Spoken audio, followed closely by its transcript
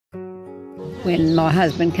When my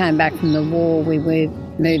husband came back from the war, we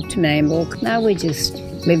moved to Nambour. No, we just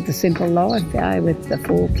lived a simple life with the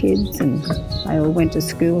 4 kids, and they all went to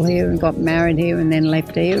school here and got married here and then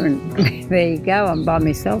left here, and there you go, I'm by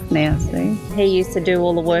myself now, see. He used to do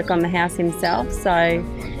all the work on the house himself, so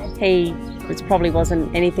he probably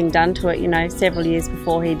wasn't anything done to it, you know, several years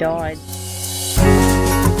before he died.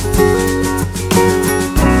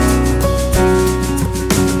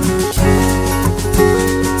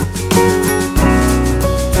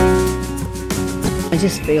 I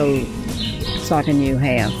just feel it's like a new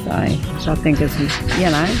house, So I think it's, you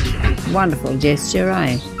know, wonderful gesture,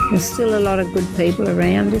 There's still a lot of good people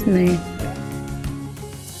around, isn't there?